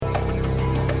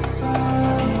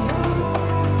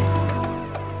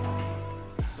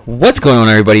What's going on,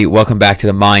 everybody? Welcome back to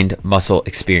the Mind Muscle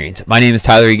Experience. My name is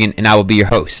Tyler Egan, and I will be your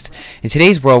host. In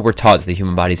today's world, we're taught that the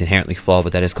human body is inherently flawed,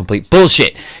 but that is complete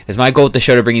bullshit. It's my goal with the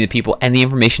show to bring you the people and the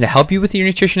information to help you with your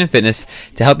nutrition and fitness,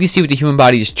 to help you see what the human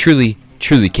body is truly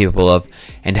capable of,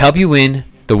 and to help you win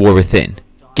the war within,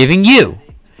 giving you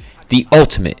the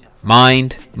ultimate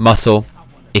mind muscle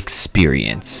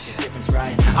experience.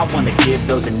 I want to give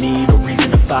those in need a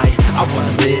reason to fight. I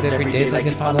want to live every day like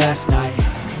it's my last night.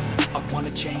 I want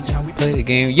to change how we Play the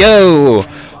game. Yo,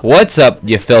 what's up,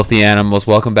 you filthy animals?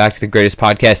 Welcome back to the greatest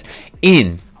podcast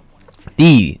in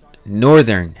the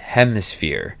Northern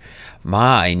Hemisphere.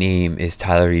 My name is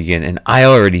Tyler Egan, and I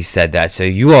already said that, so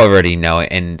you already know it.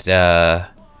 And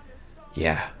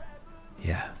yeah,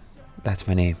 that's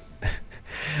my name.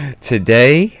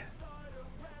 Today,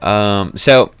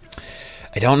 so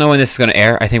I don't know when this is going to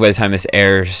air. I think by the time this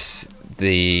airs,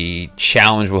 the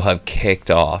challenge will have kicked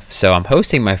off. So I'm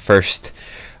hosting my first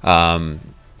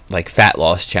fat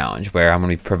loss challenge, where I'm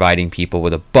going to be providing people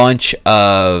with a bunch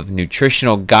of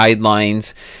nutritional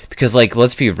guidelines, because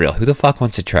let's be real, who the fuck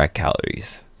wants to track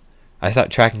calories? I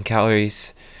stopped tracking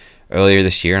calories earlier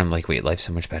this year, and I'm like, wait, life's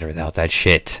so much better without that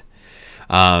shit.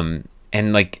 And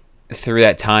through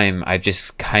that time, I've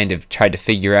just kind of tried to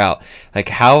figure out,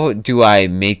 how do I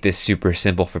make this super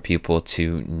simple for people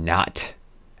to not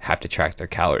have to track their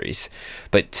calories,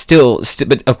 but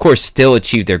of course still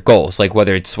achieve their goals,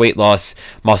 whether it's weight loss,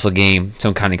 muscle gain,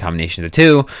 some kind of combination of the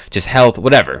two, just health,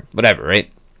 whatever,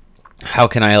 right? How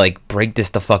can I break this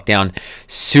the fuck down,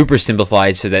 super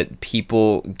simplified, so that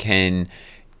people can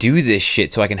do this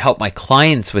shit, so I can help my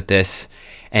clients with this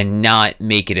and not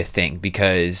make it a thing?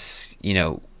 Because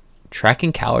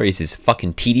tracking calories is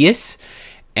fucking tedious.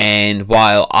 And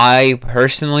while I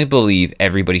personally believe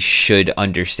everybody should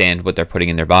understand what they're putting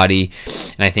in their body,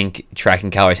 and I think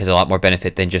tracking calories has a lot more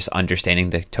benefit than just understanding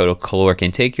the total caloric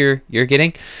intake you're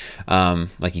getting, you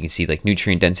can see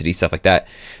nutrient density, stuff like that.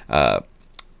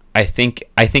 I think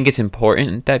it's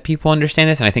important that people understand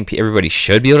this, and I think everybody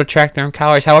should be able to track their own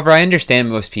calories. However, I understand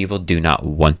most people do not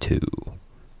want to.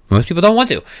 Most people don't want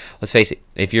to. Let's face it.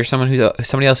 If you're somebody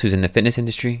else who's in the fitness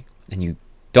industry and you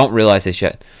don't realize this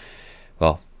yet,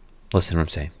 well, listen to what I'm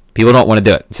saying. People don't want to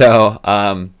do it. So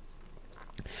I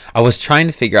was trying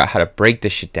to figure out how to break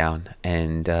this shit down,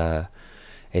 and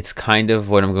it's kind of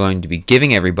what I'm going to be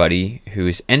giving everybody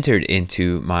who's entered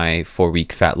into my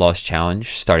 4-week fat loss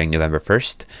challenge starting November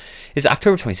 1st. It's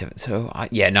October 27th. So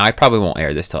I probably won't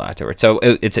air this till afterwards. So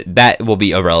that will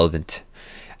be irrelevant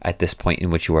at this point in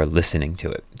which you are listening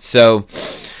to it. So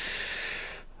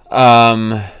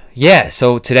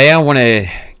so today I want to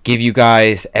give you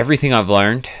guys everything I've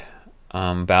learned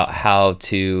about how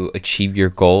to achieve your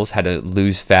goals, how to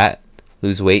lose fat,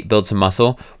 lose weight, build some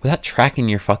muscle without tracking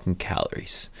your fucking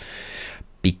calories.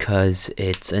 Because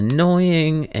it's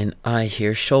annoying and I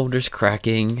hear shoulders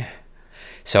cracking.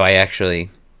 So I'm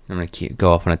going to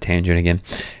go off on a tangent again.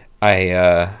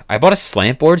 I bought a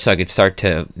slant board so I could start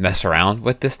to mess around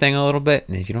with this thing a little bit.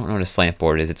 And if you don't know what a slant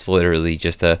board is, it's literally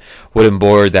just a wooden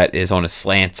board that is on a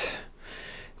slant.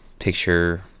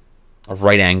 Picture a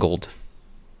right-angled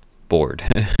board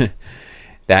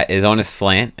that is on a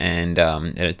slant, and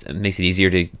it makes it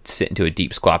easier to sit into a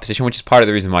deep squat position, which is part of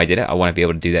the reason why I did it. I want to be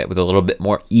able to do that with a little bit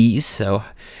more ease, so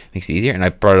it makes it easier. And I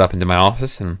brought it up into my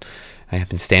office, and I have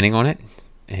been standing on it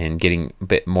and getting a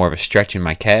bit more of a stretch in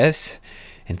my calves,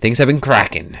 and things have been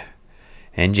cracking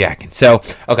and jacking. So,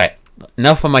 okay,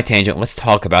 enough on my tangent. Let's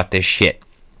talk about this shit.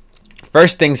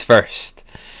 First things first.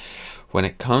 When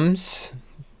it comes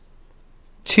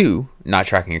to not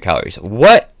tracking your calories,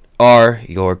 what are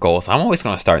your goals? I'm always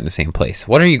going to start in the same place.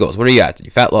 What are your goals? What are you after?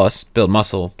 Your fat loss, build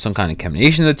muscle, some kind of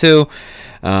combination of the two,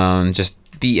 just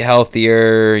be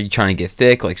healthier. You trying to get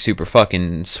thick, super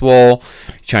fucking swole,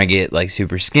 you're trying to get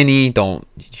super skinny, you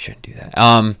shouldn't do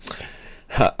that.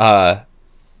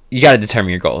 You got to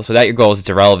determine your goals. So that your goals, it's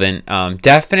irrelevant.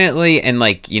 Definitely. And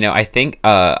I think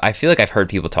I feel like I've heard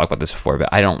people talk about this before, but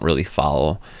I don't really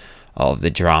follow all of the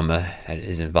drama that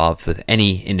is involved with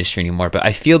any industry anymore. But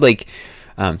I feel like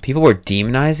people were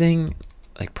demonizing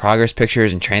progress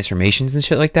pictures and transformations and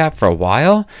shit like that for a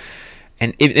while,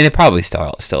 and it probably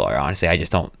still are. Honestly, I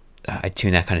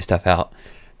tune that kind of stuff out.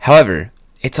 However,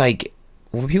 it's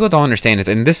what people don't understand is,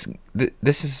 and this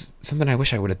is something I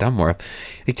wish I would have done more of,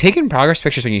 taking progress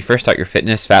pictures when you first start your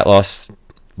fitness, fat loss,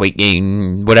 weight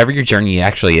gain, whatever your journey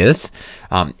actually is,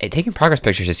 taking progress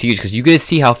pictures is huge, because you get to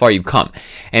see how far you've come.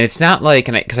 And it's not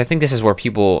because I think this is where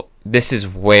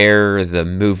the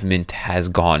movement has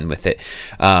gone with it.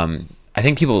 I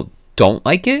think people don't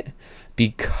like it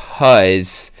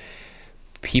because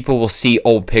people will see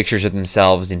old pictures of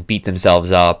themselves and beat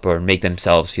themselves up or make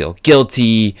themselves feel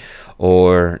guilty,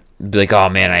 or be like, oh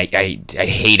man, I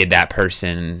hated that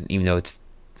person, even though it's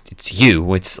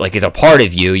you. It's like it's a part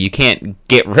of you. You can't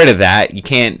get rid of that. You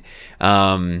can't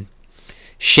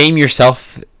shame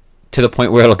yourself to the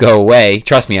point where it'll go away.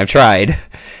 Trust me, I've tried.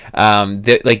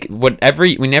 Whenever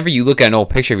you look at an old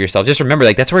picture of yourself, just remember,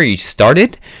 like, that's where you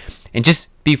started, and just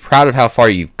be proud of how far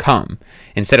you've come,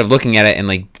 instead of looking at it and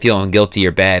like feeling guilty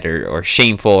or bad or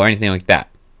shameful or anything like that.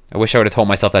 I wish I would have told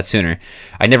myself that sooner.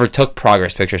 I never took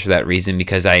progress pictures for that reason,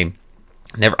 because I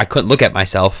couldn't look at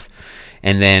myself.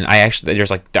 And then I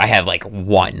have like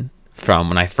one from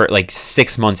when I first, like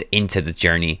 6 months into the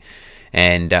journey,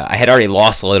 and I had already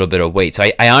lost a little bit of weight. So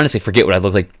I honestly forget what I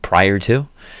looked like prior to.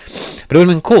 But it would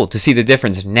have been cool to see the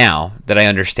difference now that I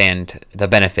understand the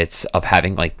benefits of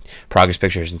having like progress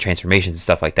pictures and transformations and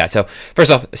stuff like that. So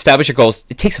first off, establish your goals.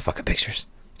 Take some fucking pictures.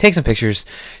 Take some pictures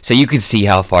so you can see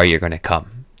how far you're going to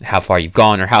come, how far you've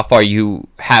gone, or how far you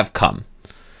have come.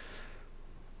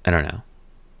 I don't know.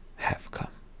 Have come.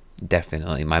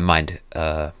 Definitely. My mind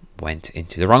went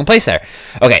into the wrong place there.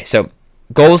 Okay, so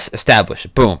goals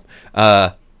established. Boom.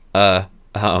 Where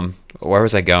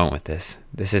was I going with this?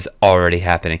 This is already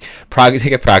happening.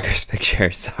 Take a progress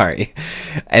picture. Sorry.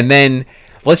 And then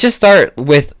let's just start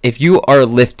with, if you are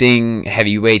lifting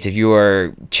heavy weights, if you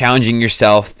are challenging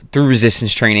yourself through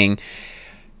resistance training,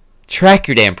 track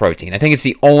your damn protein. I think it's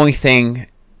the only thing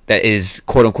that is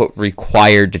quote unquote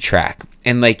required to track.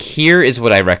 And like, here is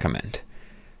what I recommend.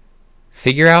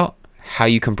 Figure out how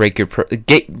you can break your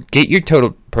get your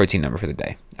total protein number for the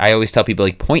day. I always tell people,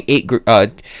 like,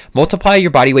 0.8, multiply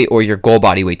your body weight or your goal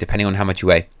body weight, depending on how much you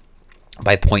weigh,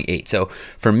 by 0.8. So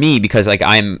for me, because like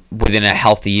I'm within a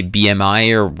healthy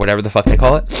BMI or whatever the fuck they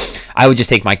call it, I would just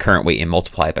take my current weight and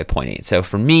multiply it by 0.8. So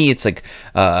for me, it's like,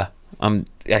 I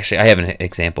have an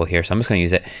example here, so I'm just going to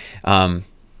use it.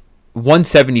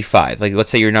 175, like, let's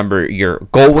say your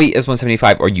goal weight is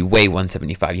 175, or you weigh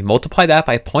 175. You multiply that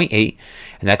by 0.8,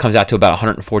 and that comes out to about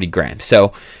 140 grams.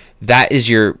 So that is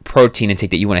your protein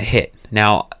intake that you want to hit.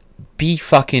 Now, be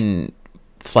fucking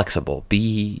flexible.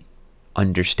 Be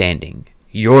understanding.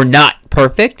 You're not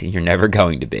perfect. You're never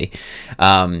going to be.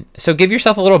 So give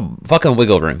yourself a little fucking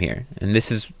wiggle room here. And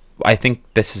I think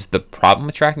this is the problem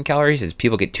with tracking calories, is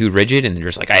people get too rigid and they're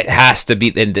just like, it has to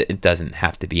be, and it doesn't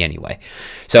have to be anyway.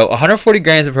 So 140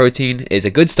 grams of protein is a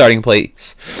good starting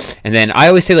place. And then I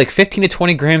always say, like, 15 to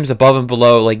 20 grams above and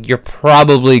below, like, you're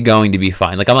probably going to be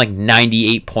fine. Like, I'm like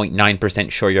 98.9%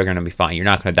 sure you're going to be fine. You're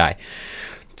not going to die.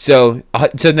 So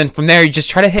then from there, you just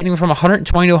try to hit from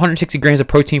 120 to 160 grams of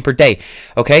protein per day.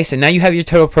 Okay, so now you have your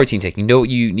total protein intake. You know what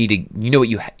you need to, you know what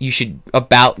you should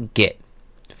about get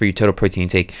for your total protein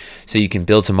intake, so you can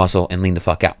build some muscle and lean the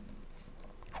fuck out.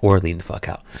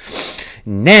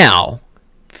 Now,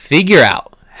 figure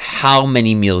out how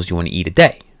many meals you want to eat a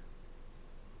day.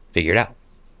 Figure it out.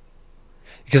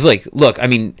 Because, like, look, I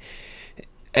mean,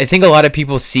 I think a lot of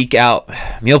people seek out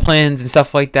meal plans and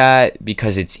stuff like that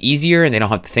because it's easier and they don't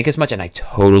have to think as much, and I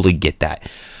totally get that.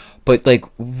 But, like,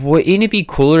 wouldn't it be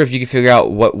cooler if you could figure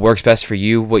out what works best for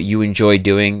you, what you enjoy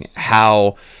doing,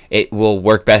 how it will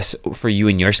work best for you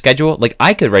in your schedule? Like,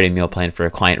 I could write a meal plan for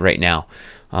a client right now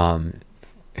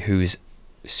who's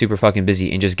super fucking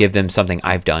busy, and just give them something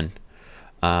I've done,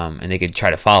 and they could try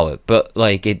to follow it. But,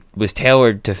 like, it was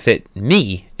tailored to fit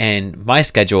me and my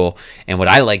schedule and what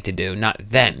I like to do, not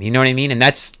them. You know what I mean? And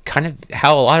that's kind of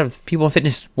how a lot of people in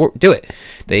fitness do it.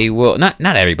 They will, not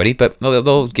everybody, but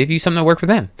they'll give you something to work for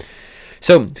them.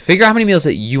 So figure out how many meals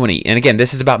that you want to eat. And again,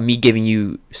 this is about me giving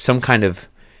you some kind of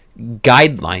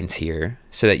guidelines here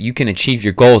so that you can achieve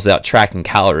your goals without tracking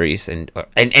calories and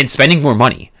spending more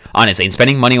money, honestly, and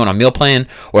spending money on a meal plan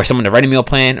or someone to write a meal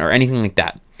plan or anything like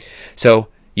that. So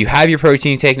you have your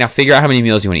protein intake. Now figure out how many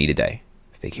meals you want to eat a day.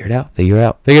 Figure it out.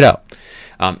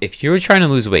 If you're trying to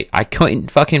lose weight, I couldn't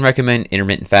fucking recommend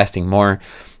intermittent fasting more.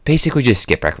 Basically, just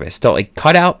skip breakfast. Don't, like,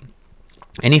 cut out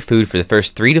any food for the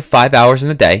first 3 to 5 hours in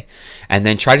the day, and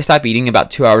then try to stop eating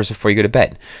about 2 hours before you go to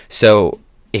bed. So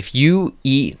if you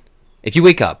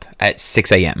wake up at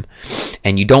 6 a.m.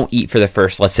 and you don't eat for the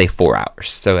first, let's say, 4 hours,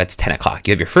 so that's 10 o'clock.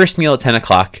 You have your first meal at 10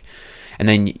 o'clock, and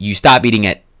then you stop eating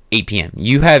at 8 p.m.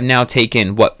 You have now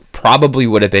taken what probably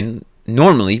would have been,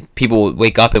 normally people would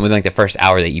wake up and within like the first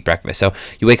hour they eat breakfast. So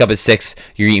you wake up at 6,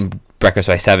 you're eating breakfast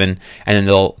by 7, and then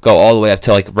they'll go all the way up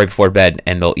till like right before bed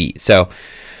and they'll eat. So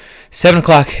 7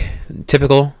 o'clock,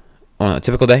 typical on a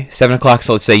typical day, 7 o'clock.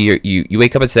 So let's say you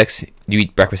wake up at 6, you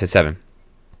eat breakfast at 7,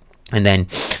 and then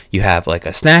you have like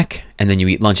a snack, and then you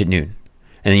eat lunch at noon.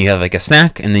 and then you have like a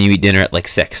snack, and then you eat dinner at like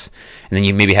 6, and then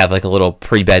you maybe have like a little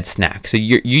pre-bed snack. So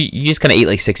you just kind of eat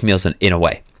like 6 meals in a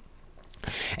way.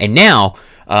 And now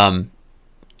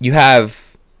you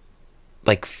have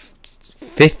like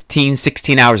 15,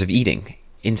 16 hours of eating.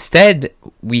 Instead,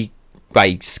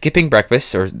 by skipping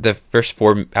breakfast or the first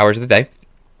 4 hours of the day,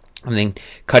 and then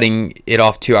cutting it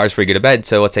off 2 hours before you go to bed.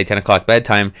 So let's say 10 o'clock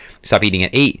bedtime, stop eating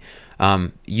at 8.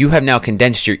 You have now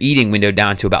condensed your eating window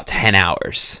down to about 10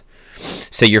 hours.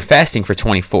 So you're fasting for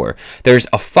 24. There's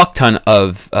a fuck ton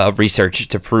of research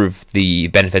to prove the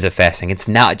benefits of fasting. It's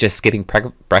not just skipping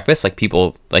breakfast like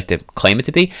people like to claim it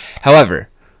to be. However,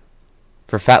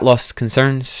 for fat loss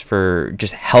concerns, for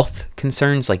just health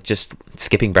concerns, like just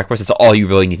skipping breakfast, it's all you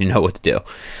really need to know what to do.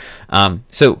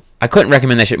 So I couldn't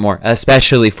recommend that shit more,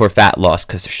 especially for fat loss,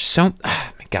 because there's so...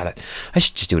 my God, I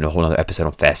should just do a whole other episode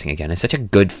on fasting again. It's such a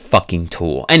good fucking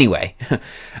tool. Anyway,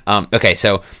 okay,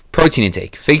 so protein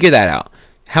intake. Figure that out.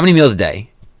 How many meals a day?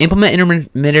 Implement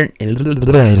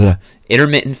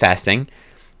intermittent fasting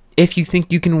if you think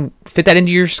you can fit that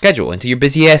into your schedule, into your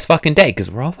busy-ass fucking day,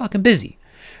 because we're all fucking busy.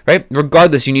 Right?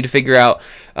 Regardless, you need to figure out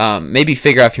if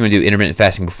you want to do intermittent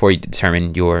fasting before you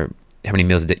determine how many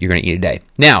meals you're going to eat a day.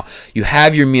 Now, you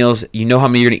have your meals. You know how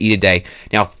many you're going to eat a day.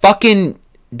 Now, fucking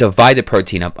divide the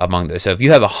protein up among those. So if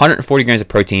you have 140 grams of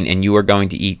protein and you are going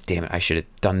to eat... Damn it, I should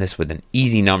have done this with an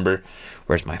easy number.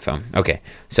 Where's my phone? Okay,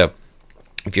 so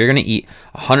if you're going to eat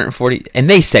 140... And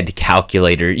they said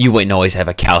calculator. You wouldn't always have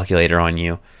a calculator on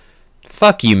you.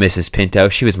 Fuck you, Mrs. Pinto.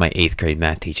 She was my 8th grade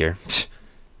math teacher.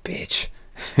 Bitch.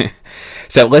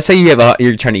 So let's say you're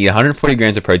trying to eat 140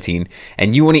 grams of protein,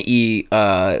 and you want to eat.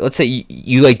 Let's say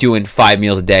you like doing 5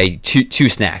 meals a day, two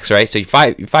snacks, right? So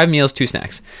 5 meals, 2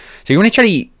 snacks. So you want to try to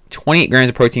eat 28 grams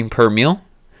of protein per meal.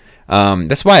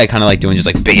 That's why I kind of like doing just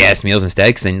like big ass meals instead,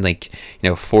 because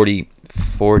then 40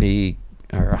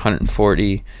 or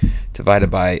 140 divided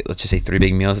by, let's just say 3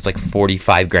 big meals, it's like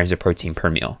 45 grams of protein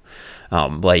per meal.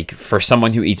 Like for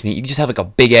someone who eats meat, you can just have like a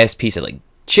big ass piece of like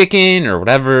chicken or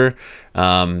whatever,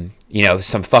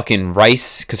 some fucking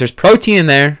rice, because there's protein in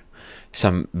there,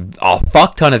 a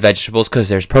fuck ton of vegetables, because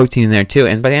there's protein in there too,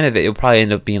 and by the end of it, it'll probably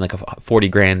end up being like 40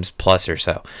 grams plus or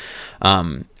so.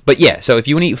 But yeah, so if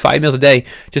you want to eat 5 meals a day,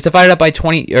 just divide it up by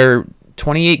 20 or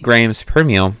 28 grams per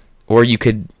meal, or you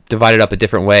could divide it up a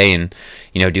different way and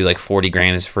do like 40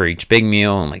 grams for each big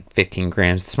meal and like 15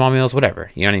 grams the small meals,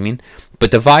 whatever, you know what I mean?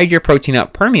 But divide your protein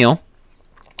up per meal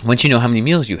once you know how many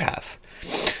meals you have.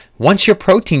 Once your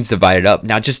protein's divided up,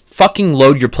 now just fucking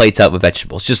load your plates up with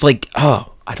vegetables. Just like,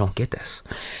 oh, I don't get this.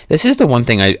 This is the one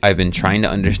thing I've been trying to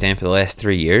understand for the last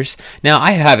 3 years. Now,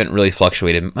 I haven't really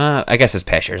fluctuated. I guess this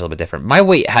past year is a little bit different. My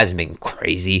weight hasn't been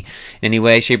crazy in any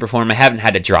way, shape, or form. I haven't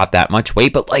had to drop that much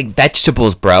weight, but like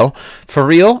vegetables, bro. For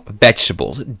real,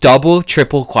 vegetables. Double,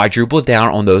 triple, quadruple down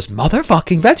on those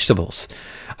motherfucking vegetables.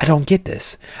 I don't get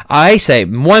this. I say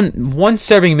one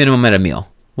serving minimum at a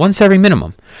meal. 1 serving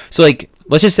minimum. So like,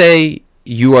 let's just say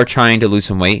you are trying to lose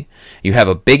some weight. You have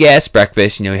a big ass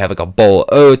breakfast. You have like a bowl of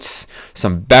oats,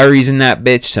 some berries in that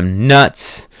bitch, some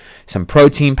nuts, some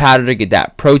protein powder to get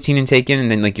that protein intake in,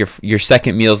 and then like your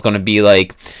second meal is going to be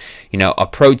like, a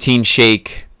protein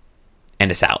shake and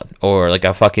a salad, or like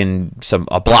a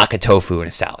block of tofu and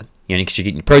a salad. Because you're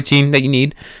getting the protein that you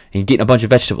need, and you're getting a bunch of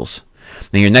vegetables.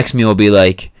 Then your next meal will be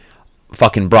like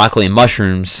fucking broccoli and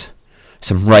mushrooms,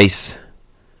 some rice,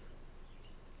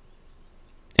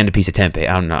 and a piece of tempeh.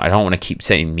 I don't know. I don't want to keep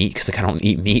saying meat because I don't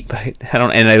eat meat, but I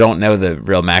don't know the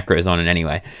real macros on it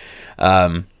anyway.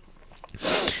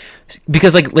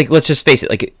 Because like let's just face it.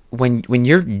 Like when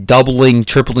you're doubling,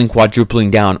 tripling,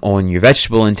 quadrupling down on your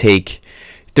vegetable intake,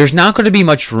 there's not going to be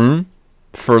much room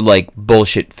for like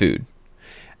bullshit food.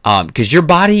 Because your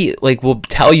body like will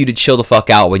tell you to chill the fuck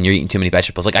out when you're eating too many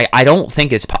vegetables. Like I don't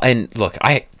think it's and look,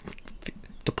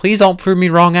 please don't prove me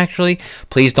wrong, actually.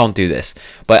 Please don't do this.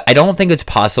 But I don't think it's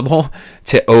possible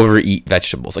to overeat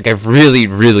vegetables. Like, I really,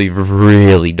 really,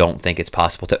 really don't think it's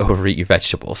possible to overeat your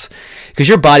vegetables. Because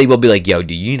your body will be like, yo,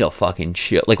 dude, you need to fucking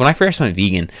chill. Like, when I first went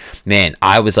vegan, man,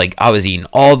 I was eating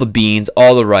all the beans,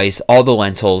 all the rice, all the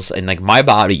lentils, and, like, my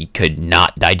body could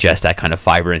not digest that kind of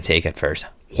fiber intake at first.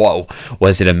 Whoa,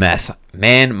 was it a mess.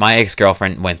 Man, my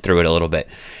ex-girlfriend went through it a little bit.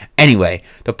 Anyway,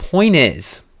 the point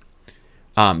is,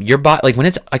 your body, like when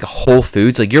it's like a Whole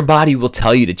Foods, like your body will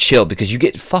tell you to chill because you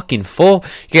get fucking full,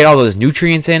 you get all those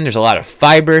nutrients in, there's a lot of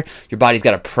fiber, your body's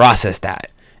got to process that,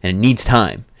 and it needs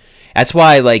time. That's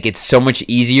why like it's so much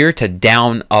easier to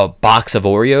down a box of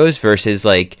Oreos versus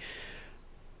like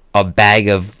a bag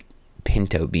of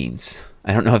pinto beans.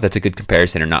 I don't know if that's a good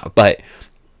comparison or not, but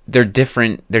they're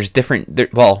different.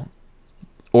 Well,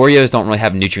 Oreos don't really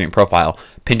have a nutrient profile.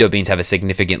 Pinto beans have a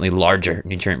significantly larger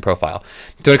nutrient profile.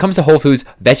 So when it comes to whole foods,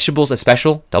 vegetables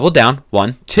especially, double down.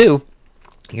 1, 2,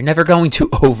 you're never going to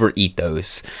overeat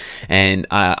those. And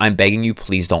I'm begging you,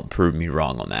 please don't prove me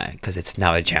wrong on that, because it's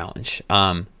not a challenge.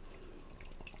 So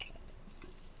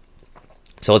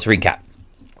let's recap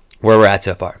where we're at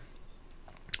so far.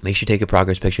 Make sure you take a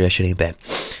progress picture. That shit ain't bad.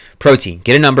 Protein.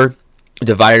 Get a number.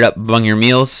 Divide it up among your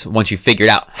meals once you figured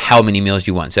out how many meals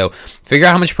you want. So figure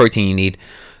out how much protein you need.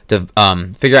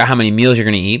 Figure out how many meals you're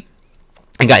going to eat.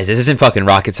 And guys, this isn't fucking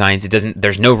rocket science.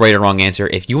 There's no right or wrong answer.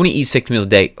 If you want to eat 6 meals a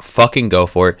day, fucking go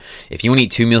for it. If you want to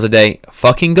eat 2 meals a day,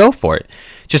 fucking go for it.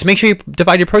 Just make sure you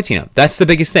divide your protein up. That's the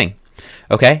biggest thing.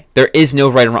 Okay? There is no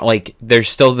right or wrong. Like, there's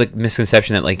still the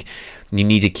misconception that, like, you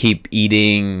need to keep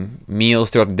eating meals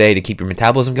throughout the day to keep your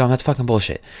metabolism going. That's fucking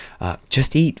bullshit.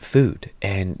 Just eat food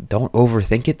and don't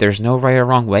overthink it. There's no right or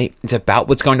wrong way. It's about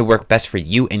what's going to work best for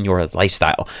you and your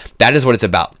lifestyle. That is what it's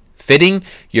about. Fitting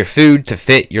your food to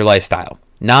fit your lifestyle.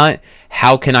 Not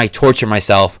how can I torture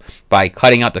myself by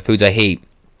cutting out the foods I hate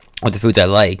with the foods I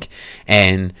like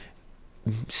and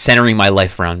centering my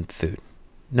life around food.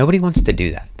 Nobody wants to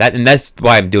do that. And that's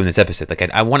why I'm doing this episode. Like,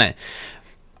 I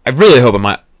really hope I'm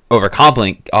not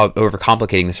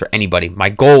overcomplicating this for anybody. My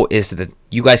goal is that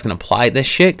you guys can apply this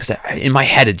shit, because in my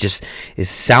head it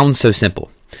sounds so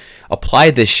simple. Apply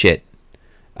this shit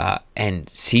and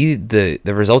see the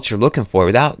results you're looking for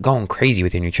without going crazy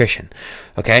with your nutrition.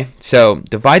 Okay, so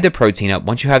divide the protein up.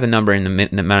 Once you have the number and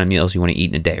the amount of meals you want to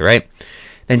eat in a day, right?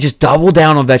 Then just double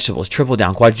down on vegetables, triple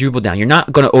down, quadruple down. You're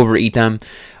not going to overeat them.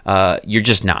 You're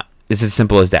just not. It's as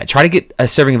simple as that. Try to get a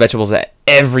serving of vegetables at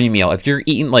every meal. If you're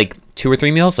eating like 2 or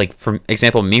 3 meals, like for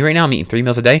example, me right now, I'm eating 3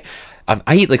 meals a day.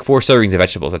 I eat like 4 servings of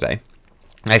vegetables a day.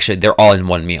 Actually, they're all in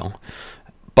one meal.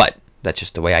 But that's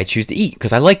just the way I choose to eat,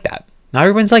 because I like that. Not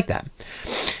everyone's like that.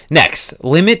 Next,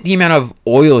 limit the amount of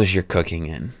oils you're cooking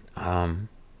in.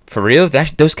 For real,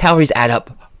 those calories add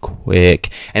up quick.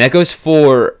 And that goes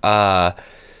for,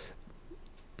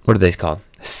 what are these called?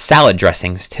 Salad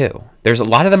dressings too. There's a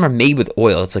lot of them are made with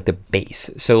oil. It's like the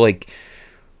base. So like,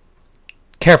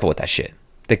 careful with that shit.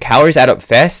 The calories add up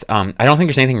fast. I don't think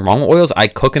there's anything wrong with oils. I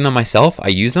cook in them myself. I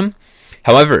use them.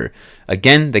 However,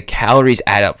 again, the calories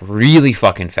add up really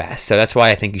fucking fast. So that's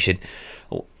why I think you should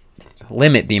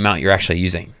limit the amount you're actually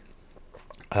using.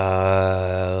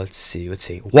 Let's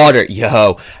see. Water.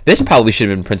 Yo, this probably should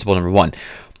have been principle number 1.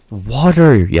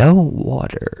 Water. Yo,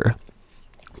 water.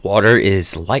 Water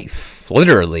is life.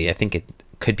 Literally, I think it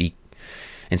could be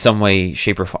in some way,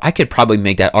 shape, or form. I could probably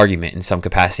make that argument in some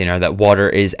capacity now that water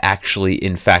is actually,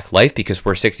 in fact, life, because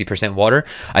we're 60% water.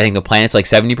 I think the planet's like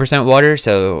 70% water,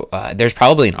 so there's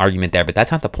probably an argument there, but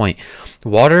that's not the point.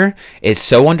 Water is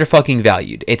so under fucking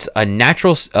valued. It's a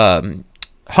natural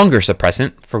hunger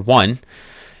suppressant, for 1.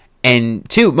 And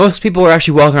 2, most people are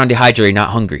actually walking around dehydrated, not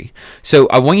hungry. So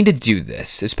I want you to do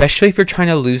this, especially if you're trying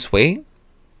to lose weight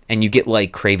and you get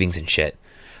like cravings and shit.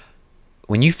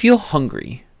 When you feel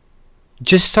hungry,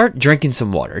 just start drinking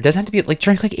some water. It doesn't have to be like,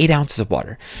 drink like 8 ounces of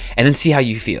water and then see how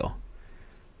you feel.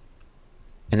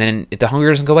 And then if the hunger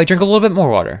doesn't go away, drink a little bit more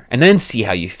water and then see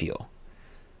how you feel.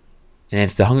 And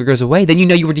if the hunger goes away, then you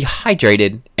know you were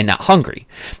dehydrated and not hungry.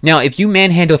 Now, if you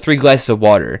manhandle 3 glasses of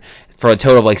water for a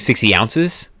total of like 60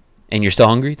 ounces and you're still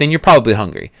hungry, then you're probably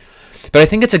hungry. But I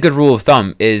think it's a good rule of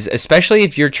thumb, is especially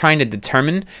if you're trying to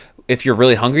determine if you're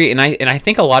really hungry. And I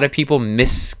think a lot of people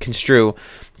misconstrue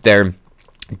their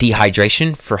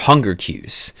dehydration for hunger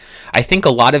cues. I think a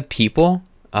lot of people,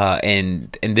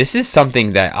 and this is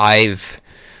something that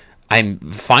I'm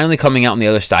finally coming out on the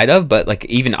other side of, but like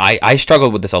even I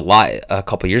struggled with this a lot a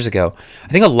couple years ago. I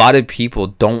think a lot of people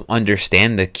don't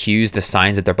understand the cues, the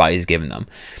signs that their body's giving them.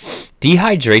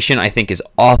 Dehydration, I think, is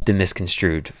often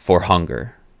misconstrued for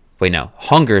hunger. Wait, no.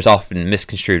 Hunger is often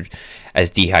misconstrued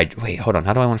as dehydration. Wait, hold on.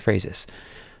 How do I want to phrase this?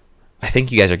 I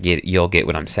think you guys you'll get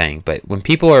what I'm saying. But when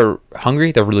people are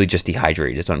hungry, they're really just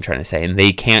dehydrated, is what I'm trying to say. And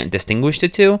they can't distinguish the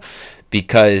two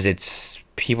because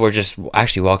people are just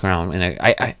actually walking around. And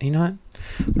I you know what?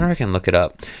 I wonder if I can look it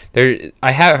up.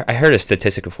 I heard a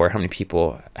statistic before. How many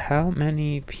people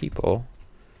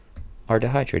are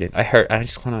dehydrated?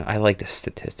 I like the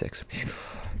statistics.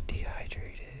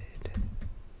 Dehydrated.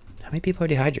 How many people are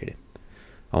dehydrated?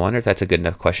 I wonder if that's a good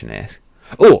enough question to ask.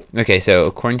 Oh, okay. So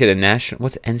according to the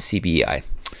what's NCBI?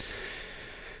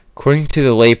 According to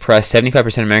the lay press,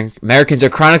 75% of Americans are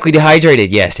chronically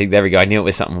dehydrated. Yes, there we go. I knew it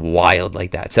was something wild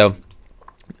like that. So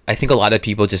I think a lot of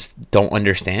people just don't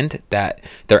understand that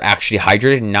they're actually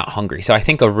hydrated and not hungry. So I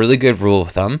think a really good rule of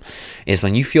thumb is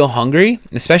when you feel hungry,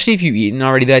 especially if you've eaten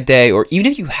already that day, or even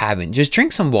if you haven't, just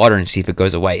drink some water and see if it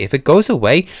goes away. If it goes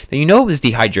away, then you know it was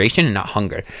dehydration and not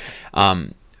hunger.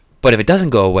 But if it doesn't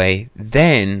go away,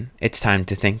 then it's time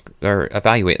to think or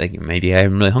evaluate, like, maybe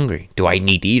I'm really hungry. Do I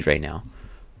need to eat right now?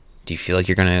 Do you feel like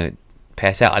you're going to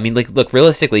pass out? I mean, like, look,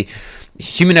 realistically,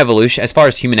 human evolution, as far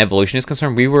as human evolution is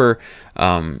concerned, we were,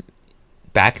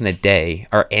 back in the day,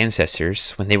 our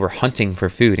ancestors, when they were hunting for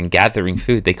food and gathering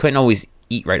food, they couldn't always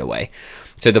eat right away.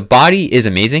 So the body is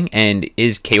amazing and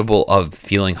is capable of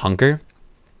feeling hunger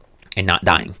and not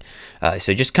dying.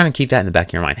 So just kind of keep that in the back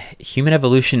of your mind. Human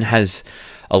evolution has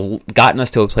gotten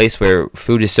us to a place where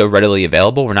food is so readily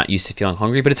available, we're not used to feeling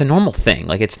hungry, but it's a normal thing.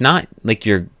 Like, it's not like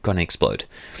you're going to explode.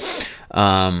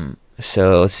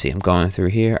 So let's see, I'm going through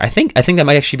here. I think that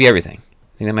might actually be everything.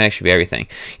 You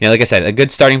know, like I said, a good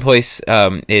starting place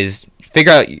is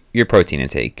figure out your protein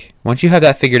intake. Once you have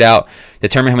that figured out,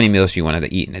 determine how many meals you want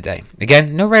to eat in a day.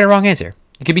 Again, no right or wrong answer.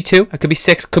 It could be 2, it could be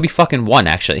 6, it could be fucking 1,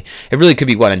 actually. It really could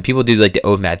be 1, and people do like the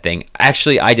OMAD thing.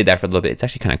 Actually, I did that for a little bit. It's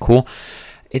actually kind of cool.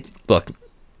 Look,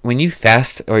 when you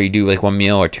fast or you do like 1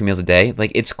 meal or 2 meals a day,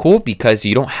 like, it's cool because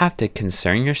you don't have to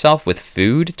concern yourself with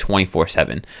food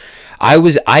 24/7.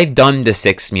 I've done the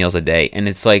 6 meals a day, and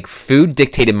it's like food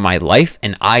dictated my life,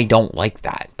 and I don't like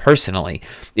that personally.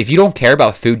 If you don't care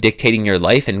about food dictating your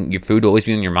life and your food always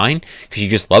be on your mind because you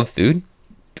just love food,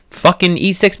 fucking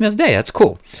eat 6 meals a day. That's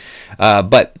cool.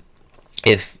 But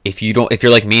if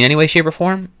you're like me in any way, shape, or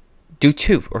form, do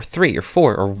 2 or 3 or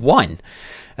 4 or 1.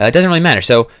 It doesn't really matter.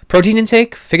 So protein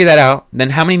intake, figure that out.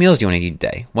 Then how many meals do you want to eat a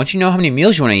day? Once you know how many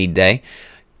meals you want to eat a day,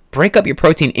 break up your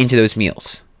protein into those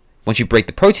meals. Once you break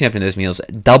the protein up into those meals,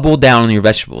 double down on your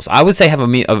vegetables. I would say have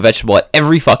a vegetable at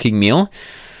every fucking meal.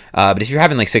 But if you're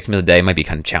having like 6 meals a day, it might be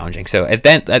kind of challenging. So at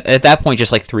that point,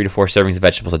 just like 3 to 4 servings of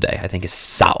vegetables a day, I think is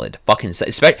solid.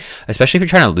 Especially if you're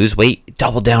trying to lose weight,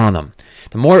 double down on them.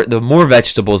 The more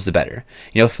vegetables, the better.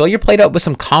 You know, fill your plate up with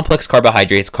some complex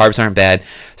carbohydrates. Carbs aren't bad.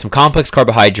 Some complex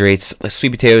carbohydrates, like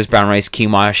sweet potatoes, brown rice,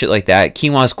 quinoa, shit like that.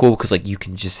 Quinoa is cool because, like, you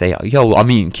can just say, yo, I'm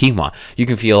eating quinoa. You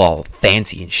can feel all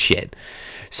fancy and shit.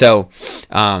 So,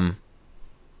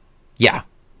 yeah,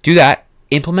 do that.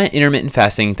 Implement intermittent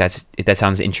fasting. If that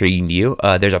sounds intriguing to you.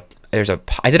 I did a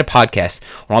podcast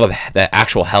on all the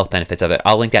actual health benefits of it.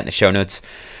 I'll link that in the show notes.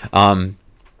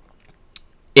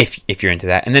 If you're into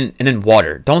that, and then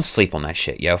water. Don't sleep on that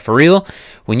shit, yo. For real,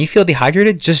 when you feel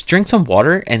dehydrated, just drink some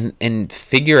water and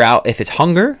figure out if it's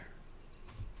hunger,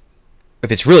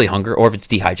 if it's really hunger, or if it's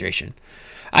dehydration.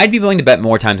 I'd be willing to bet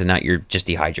more times than not you're just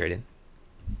dehydrated.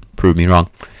 Prove me wrong.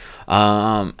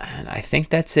 And I think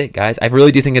that's it, guys. I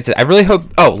really do think it's it. I really hope.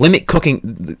 Oh, limit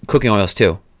cooking oils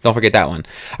too. Don't forget that one.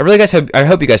 I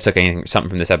hope you guys took something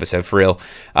from this episode, for real.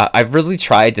 I've really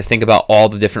tried to think about all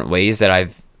the different ways that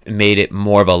I've made it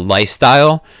more of a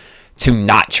lifestyle to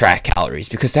not track calories,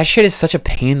 because that shit is such a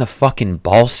pain in the fucking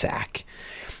ball sack.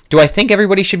 Do I think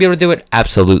everybody should be able to do it?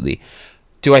 Absolutely.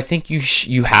 Do I think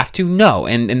you have to? No.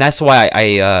 And that's why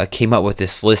I came up with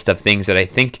this list of things that I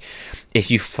think if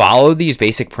you follow these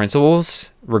basic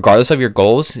principles, regardless of your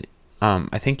goals,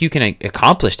 I think you can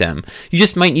accomplish them. You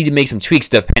just might need to make some tweaks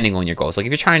depending on your goals. Like if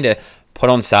you're trying to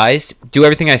put on size, do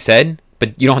everything I said,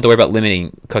 but you don't have to worry about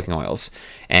limiting cooking oils,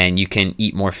 and you can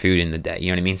eat more food in the day. You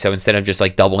know what I mean? So instead of just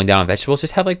like doubling down on vegetables,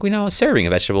 just have like, a serving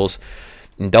of vegetables,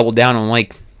 and double down on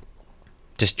like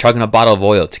just chugging a bottle of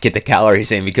oil to get the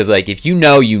calories in. Because like if you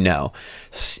know,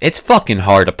 it's fucking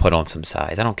hard to put on some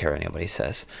size. I don't care what anybody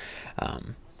says.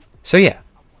 So yeah,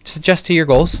 just adjust to your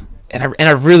goals, and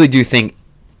I really do think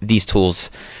these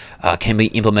tools can be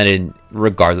implemented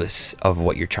regardless of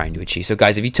what you're trying to achieve. So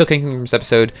guys, if you took anything from this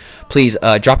episode, please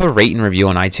drop a rate and review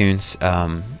on iTunes.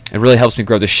 It really helps me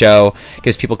grow the show,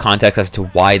 gives people context as to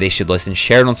why they should listen.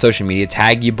 Share it on social media.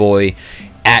 Tag your boy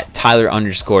at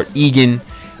Tyler_Egan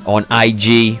on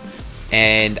IG.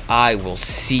 And I will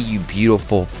see you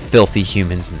beautiful, filthy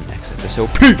humans in the next episode.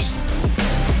 Peace!